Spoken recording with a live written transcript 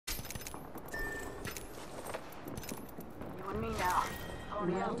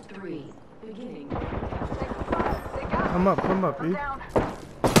Round 3, beginning. Come up, E.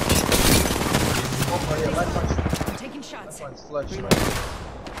 I'm taking shots.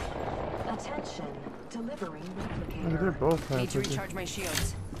 Attention, delivering Look, they're replicator. both Need to recharge my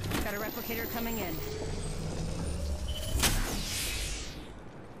shields. Got a replicator coming in.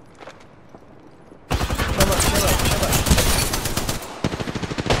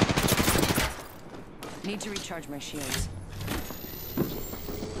 Need to recharge my shields.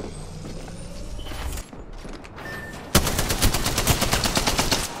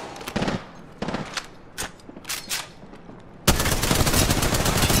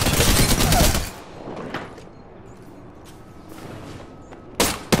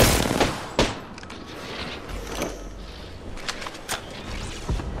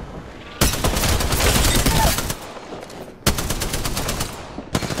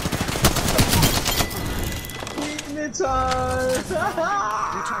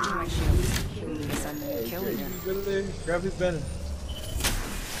 Recharging my shields. Guess I'm the kill leader. Grab his banner.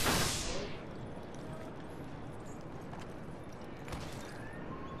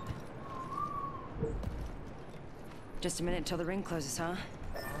 Just a minute till the ring closes, huh?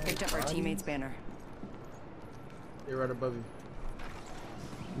 Picked up our teammate's banner. They're right above you.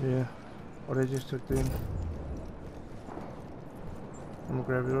 Yeah. Oh, they just took the. I'm gonna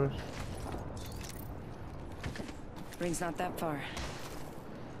grab yours. Ring's not that far.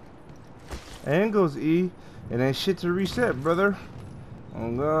 And goes E. It ain't shit to reset, brother.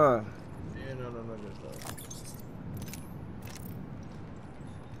 Oh God. Yeah, no, good stuff.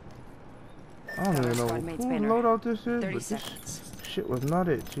 I don't even know Squad-mate's who banner. loadout this is, 30 but seconds. this shit was not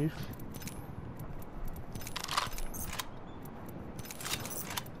it, Chief.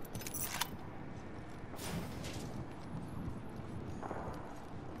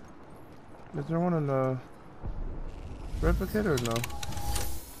 Is there one in the replicator or no?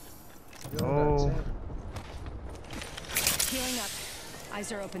 Oh. Healing up.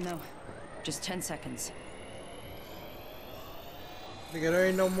 Eyes are open though. Just 10 seconds. Nigga, there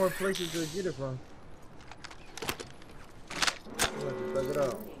ain't no more places to get it from. You have to thug it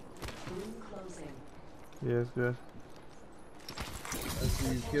out. Yeah, it's good.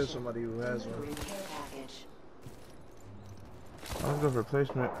 Until you kill somebody who has one. I'll go for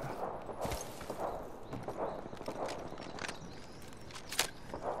replacement.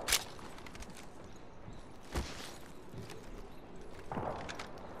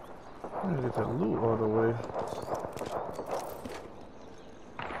 I'm gonna get that loot all the way.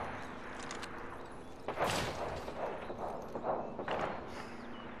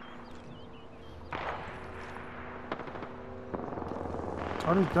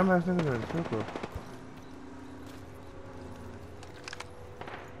 All these dumbass niggas are in circle.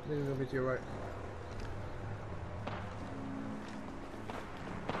 Nigga gonna get to your right.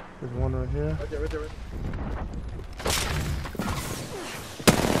 There's one right here. Right there.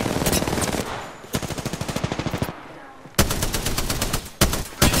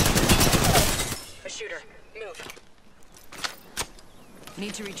 A shooter. Move.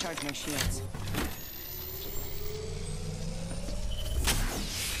 Need to recharge my shields.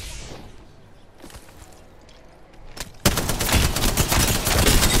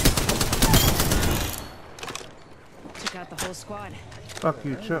 Took out the whole squad. Fuck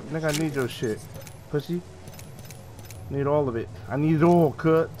you, Trump. Nigga, I need your shit. Pussy. Need all of it. I need it all,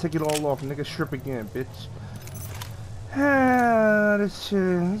 cut. Take it all off. Nigga, strip again, bitch. Ah, this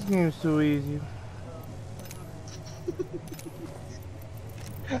game's too easy.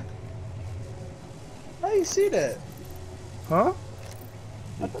 How you see that? Huh?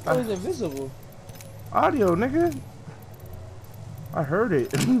 I thought that was invisible. Audio, nigga. I heard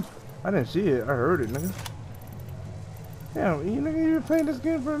it. I didn't see it. I heard it, nigga. Damn, you nigga, you've been playing this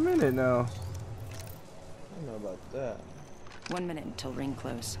game for a minute now. I don't know about that. 1 minute until ring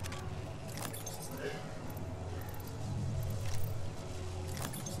close.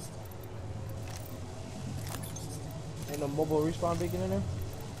 Ain't no mobile respawn beacon in there?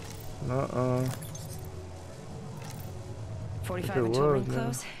 45 If it until ring was, man.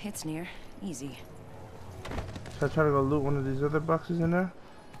 close. It's near. Easy. Should I try to go loot one of these other boxes in there?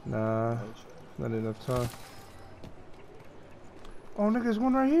 Nah, not enough time. Oh, nigga, there's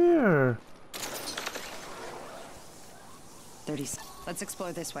one right here. 30. Let's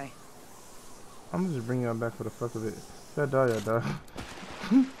explore this way. I'm gonna just bring y'all back for the fuck of it. Y'all die, y'all die.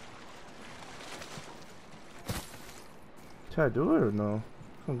 Should I do it or no?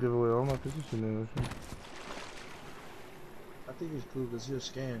 I'm gonna give away all my position there. I think he's cool because he'll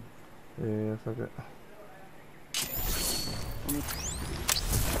scan. Yeah, fuck it.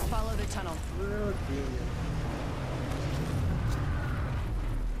 Follow the tunnel. Real genius.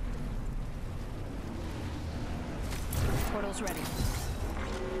 Pole's ready.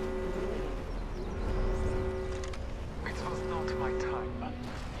 It was not my time.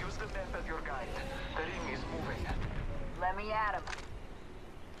 Use the map as your guide. The ring is moving. Let me at him.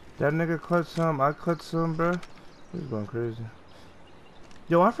 That nigga clutched some, I clutched some, bro. He's going crazy.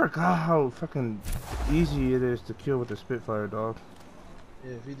 Yo, I forgot how fucking easy it is to kill with the Spitfire, dog.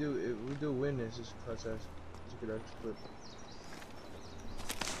 Yeah, if we do win this, it's clutch ass. It's a good extra clip.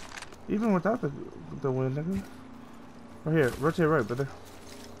 Even without the win, nigga. Right here, rotate right, brother.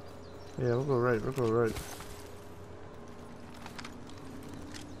 Yeah, we'll go right, we'll go right.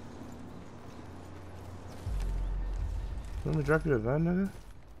 Let me drop you a gun, nigga.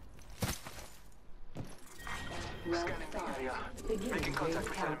 Well Scanning the done. area. Beginning Making contact wave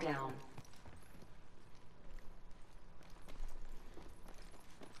with enemy. countdown.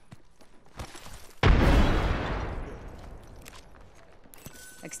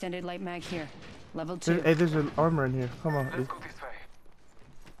 Extended light mag here. Level 2. Hey, there's an armor in here. Come on, Let's go this way.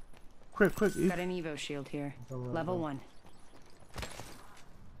 quick, quick. Got an Evo shield here. Level 1.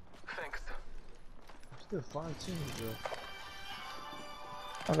 Thanks. Still 5 teams, bro.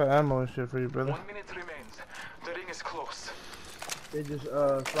 I got ammo and shit for you, brother. 1 minute remains. The ring is close. They just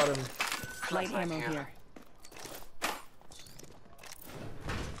spotted me. Light Flashlight ammo here.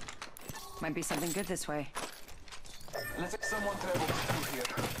 Might be something good this way. Let's someone travel through here.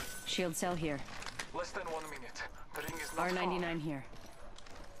 Shield cell here. Less than 1 minute. The ring is not far. R99 here.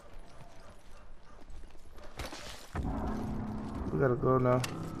 We gotta go now.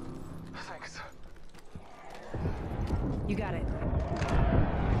 Thanks. You got it. Oh,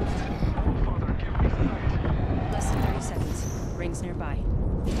 Father, give me sight. Less than 30 seconds. Rings nearby.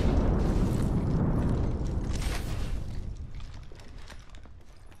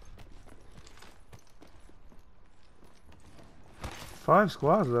 Five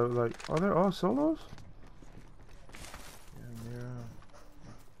squads though. Like, are they all solos? Yeah,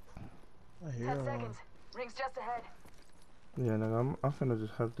 I hear 10 him. seconds. Ring's just ahead. Yeah, nigga, I'm finna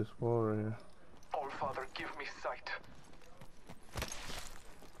just hug this wall right here. Oh, Father, give me sight.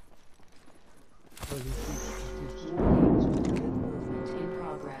 Movement in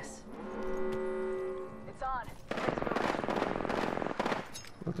progress. It's on.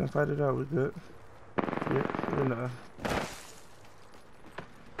 Let them fight it out. We good. Yeah, we're not.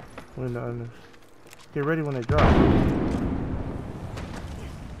 We're not. Get ready when they drop.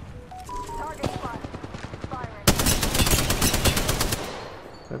 Target spot. Firing.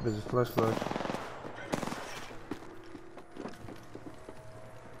 That bitch is flush.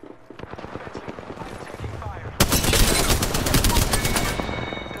 Taking fire.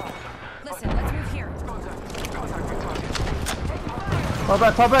 Listen, let's move here. Contact. Contact with target. Fall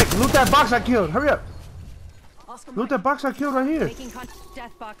back, fall back. Loot that box I killed. Hurry up. Oscar Loot that box I killed right here. Making contact.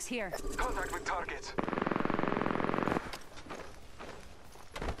 Death box here. Contact with target.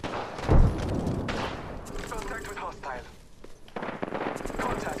 Contact with hostile.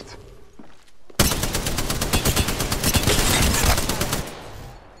 Contact.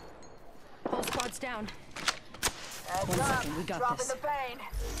 Whole squad's down. Heads 1 up. second, we got Dropping this. the pain.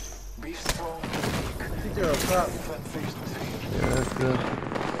 Be strong. I think they're up top. Then face to face. Yeah, that's good.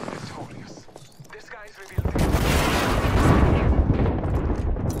 Victorious. This guy's revealed.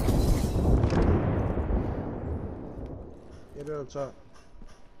 Yeah, they're up top.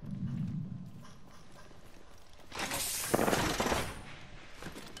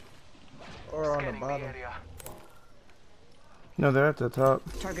 Or on the Scanning the bottom. area. No, they're at the top.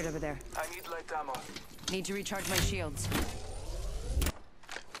 Target over there. I need light ammo. Need to recharge my shields.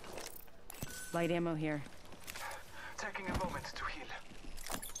 Light ammo here. Taking a moment to heal.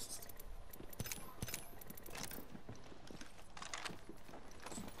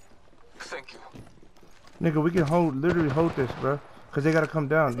 Thank you. Nigga, we can literally hold this, bro. Cause they gotta come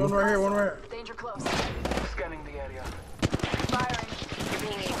down. One right here, one right here. Danger close. Scanning the area. Firing.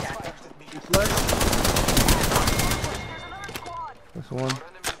 You flex? There's another squad. That's the one. Our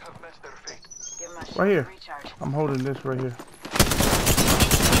enemies have met their fate. Give him a Right here. recharge. I'm holding this right here.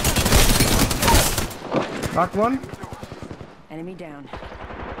 Knocked one. Enemy down.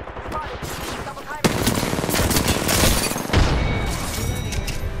 Spotted. Double timing.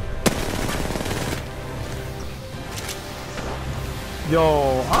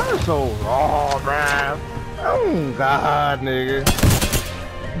 Yo, I'm so raw, man. Oh God, nigga.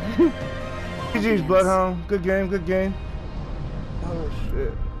 GG's Bloodhound. Good game, good game. Oh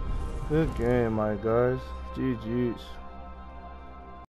shit. Good game, my guys. GG's.